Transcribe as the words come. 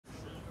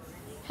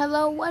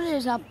Hello, what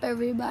is up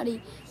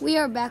everybody? We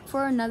are back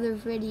for another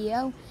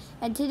video,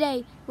 and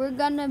today we're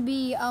gonna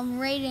be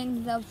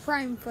rating the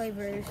prime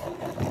flavors.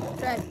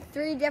 So I have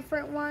 3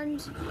 different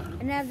ones,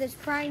 and I have this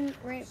prime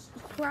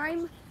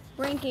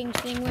rankings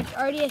thing, which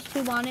already has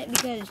 2 on it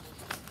because,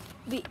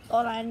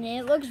 hold on,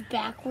 it looks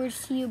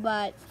backwards to you,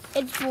 but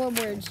it's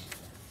forwards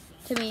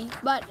to me.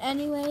 But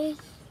anyways,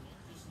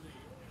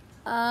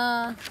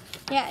 yeah,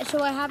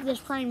 so I have this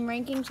prime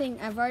rankings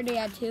thing. I've already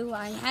had 2.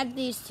 I had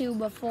these 2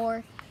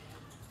 before.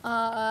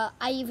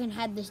 I even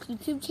had this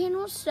YouTube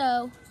channel,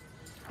 so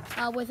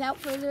without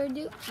further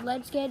ado,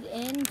 let's get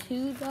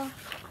into the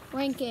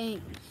rankings.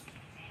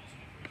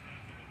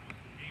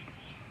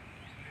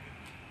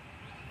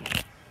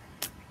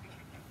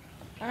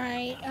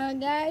 Alright,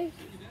 guys,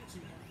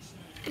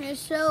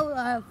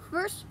 so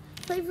first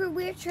flavor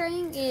we're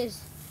trying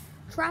is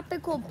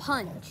Tropical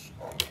Punch.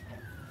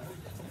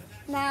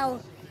 Now,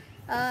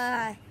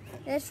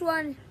 this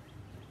one,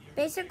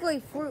 basically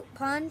fruit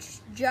punch,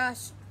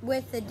 just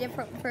with a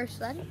different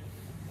person.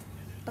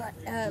 But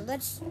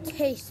let's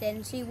taste it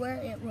and see where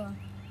it will.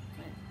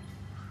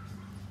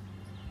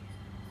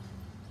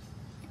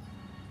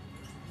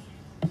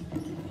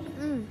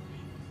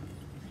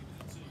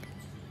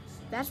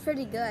 That's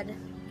pretty good.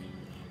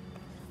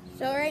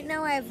 So right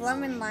now I have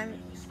lemon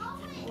lime.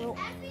 Oh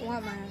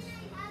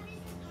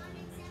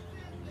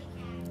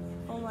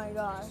my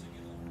gosh.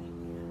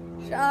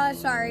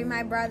 Sorry,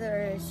 my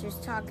brother is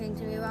just talking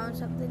to me about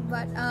something,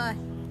 but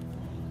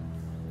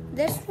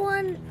this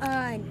one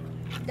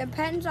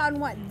depends on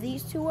what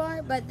these 2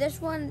 are, but this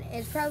one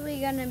is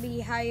probably gonna be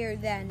higher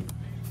than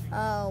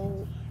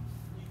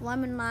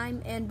lemon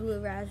lime and blue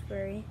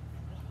raspberry.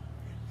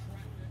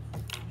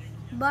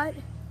 But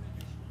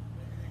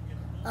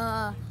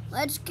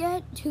let's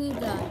get to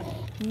the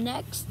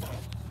next.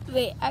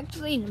 Wait,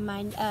 actually,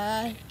 mind.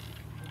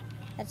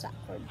 That's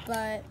awkward,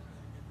 but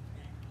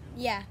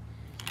yeah.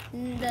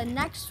 The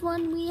next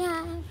one we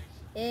have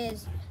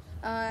is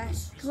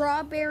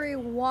strawberry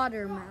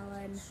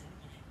watermelon.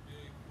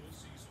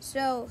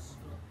 So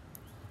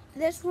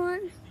this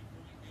one,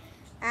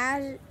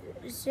 as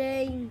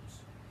saying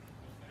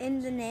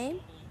in the name,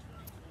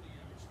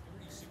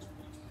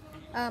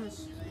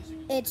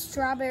 it's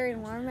strawberry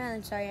and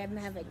watermelon. Sorry, I'm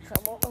having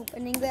trouble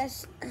opening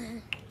this.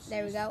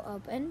 There we go,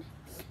 open.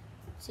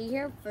 See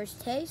here,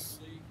 first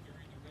taste.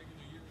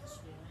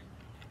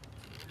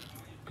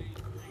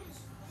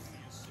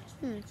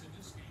 I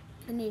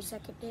need a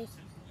second taste.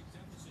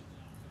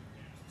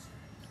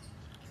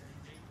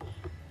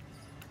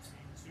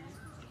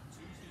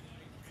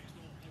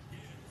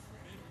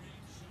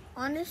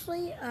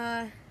 Honestly,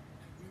 I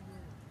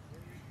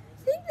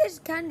think this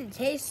kind of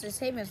tastes the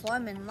same as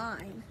lemon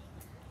lime.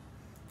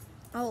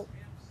 Oh,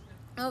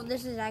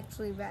 this is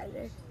actually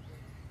better.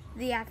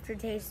 The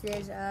aftertaste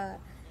is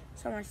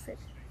so much fish.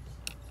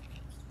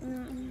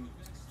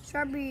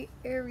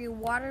 Strawberry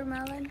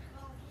watermelon.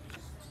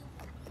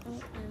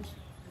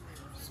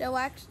 So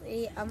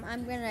actually, I'm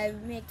gonna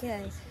make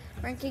a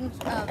rankings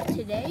of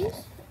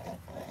today's.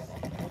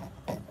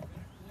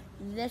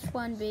 This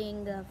one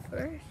being the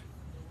first.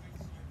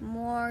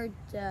 More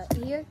to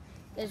here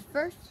is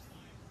first.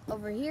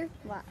 Over here,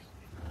 last.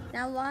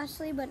 Now,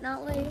 lastly but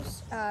not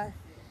least,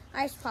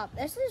 Ice Pop.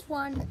 This is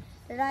one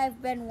that I've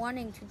been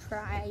wanting to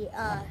try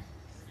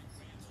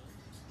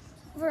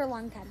for a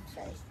long time.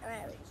 Sorry.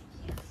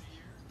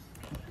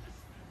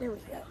 There we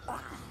go.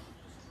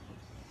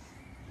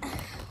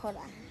 Hold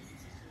on.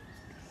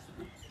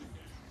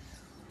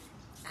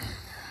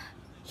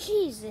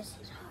 Jeez, this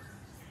is hard.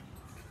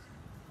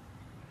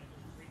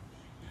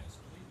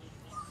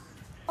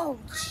 Oh,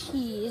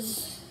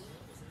 jeez.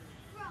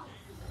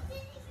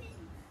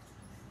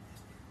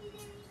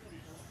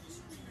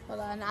 Hold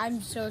on,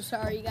 I'm so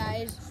sorry,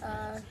 guys.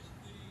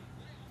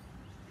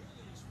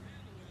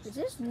 Is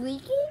this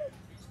leaking?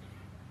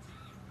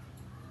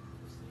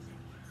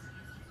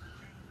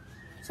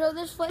 So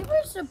this flavor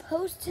is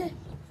supposed to,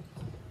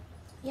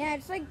 yeah,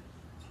 it's like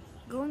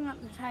going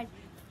up the side.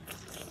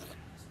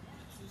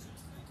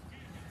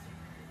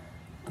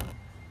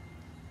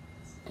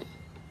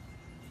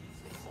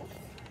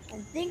 I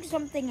think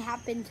something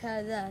happened to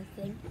the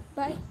thing,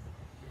 but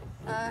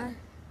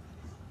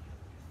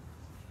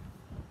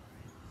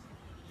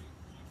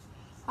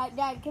hi,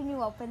 Dad, can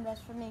you open this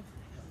for me?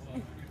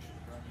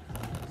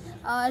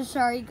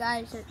 Sorry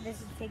guys,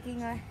 this is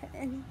taking a,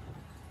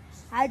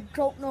 I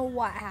don't know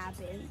what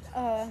happened.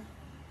 The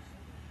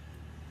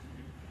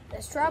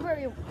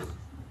strawberry,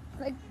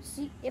 like,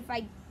 see, if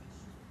I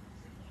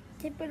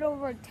tip it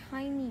over a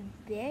tiny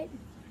bit,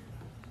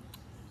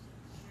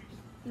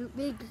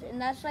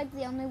 and that's like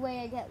the only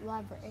way I get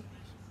leverage.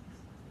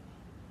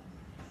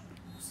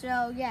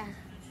 So yeah,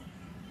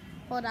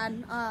 hold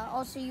on,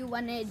 I'll see you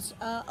when it's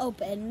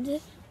opened.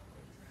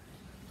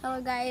 Hello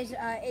guys,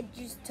 it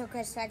just took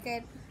a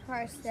second for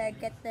us to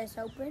get this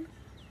open.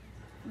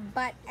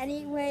 But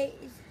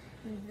anyways,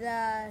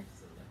 the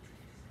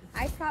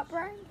Ice Pop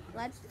brine,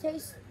 let's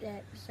taste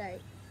it.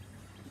 Sorry.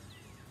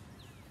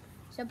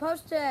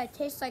 Supposed to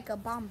taste like a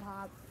bomb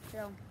pop,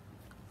 so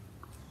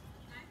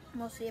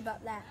We'll see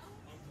about that.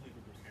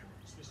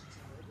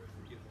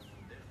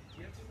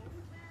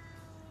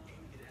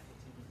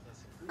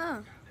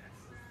 Oh,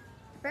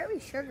 very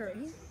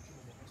sugary.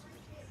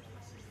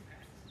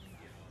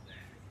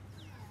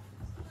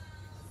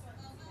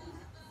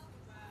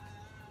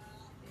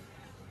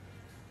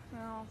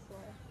 Oh,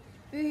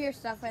 if you hear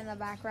stuff in the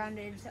background,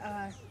 it's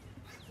the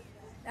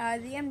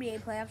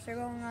NBA playoffs are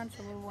going on,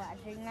 so we're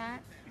watching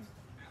that.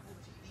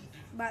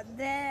 But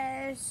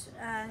this,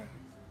 I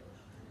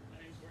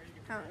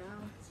don't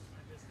know.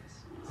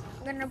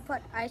 I'm gonna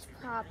put ice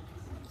pop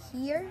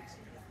here.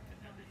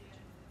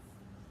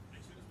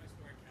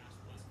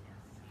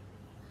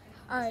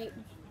 Alright,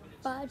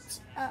 but,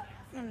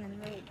 and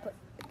then really put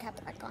the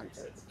cap back on.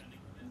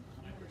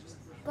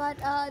 But,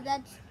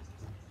 that's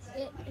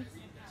it.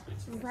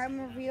 Prime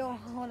reveal,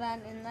 hold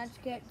on, and let's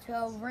get to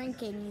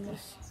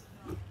rankings.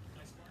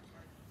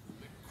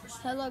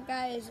 Hello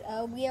guys,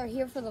 we are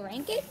here for the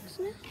rankings.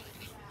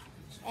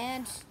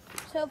 And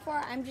so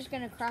far, I'm just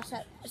gonna cross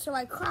out, so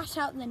I cross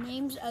out the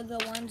names of the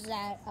ones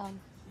that,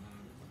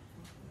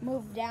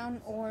 move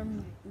down or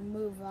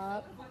move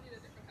up.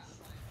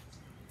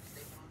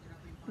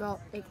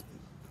 Well, okay,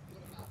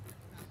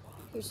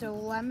 so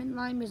lemon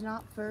lime is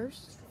not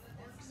first.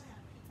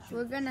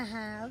 We're gonna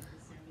have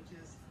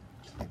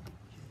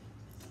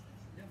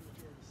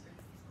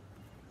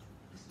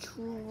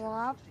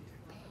tropical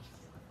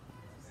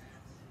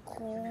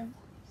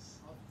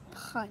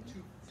punch.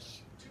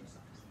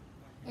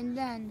 And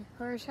then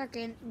for a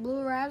second,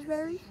 blue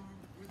raspberry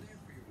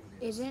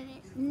isn't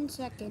in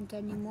second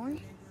anymore.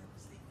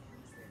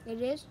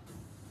 It is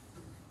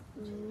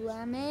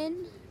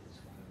lemon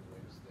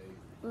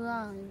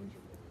lime.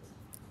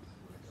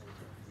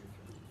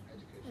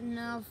 And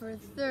now for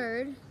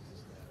third,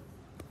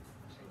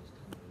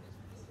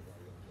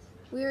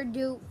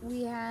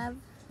 we have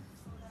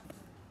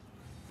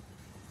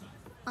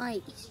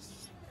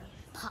ice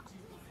pop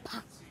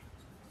pop.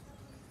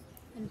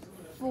 And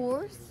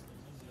fourth,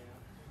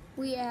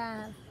 we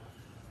have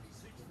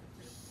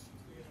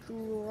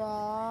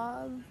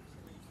strawberry,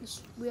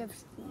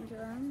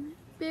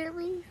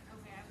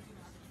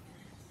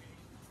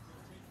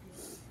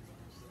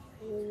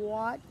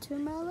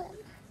 watermelon,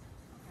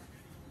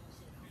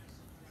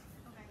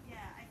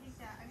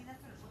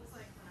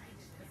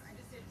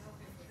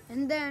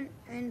 and then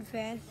in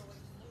fifth,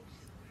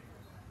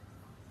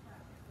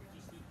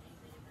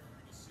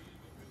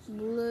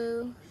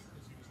 blue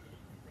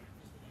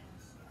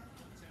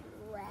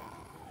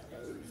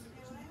raspberry.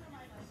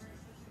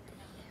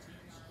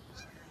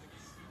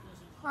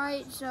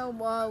 Alright, so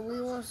we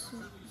will see.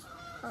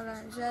 Hold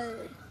on,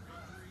 so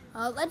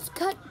let's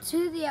cut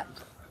to the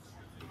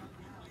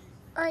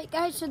Alright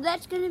guys, so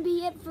that's gonna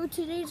be it for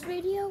today's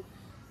video.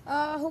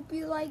 Hope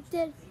you liked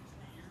it.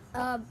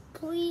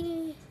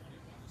 Please,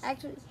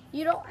 actually,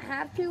 you don't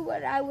have to,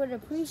 but I would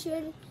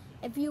appreciate it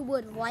if you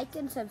would like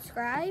and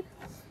subscribe.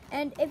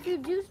 And if you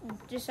do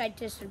decide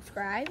to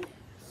subscribe,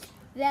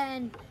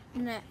 then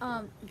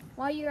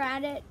while you're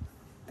at it,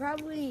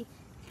 probably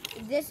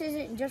this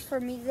isn't just for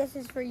me, this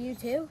is for you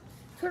too.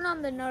 Turn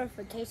on the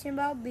notification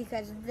bell,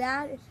 because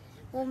that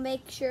will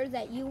make sure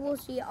that you will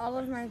see all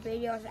of my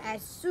videos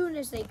as soon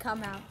as they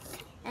come out.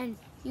 And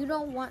you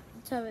don't want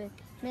to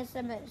miss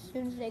them as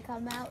soon as they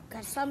come out,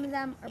 because some of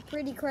them are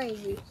pretty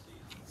crazy.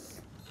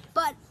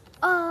 But,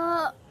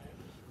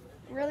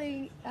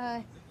 really,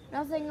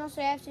 nothing else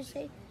I have to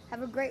say.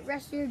 Have a great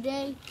rest of your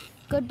day.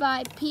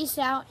 Goodbye, peace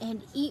out,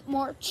 and eat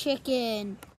more chicken.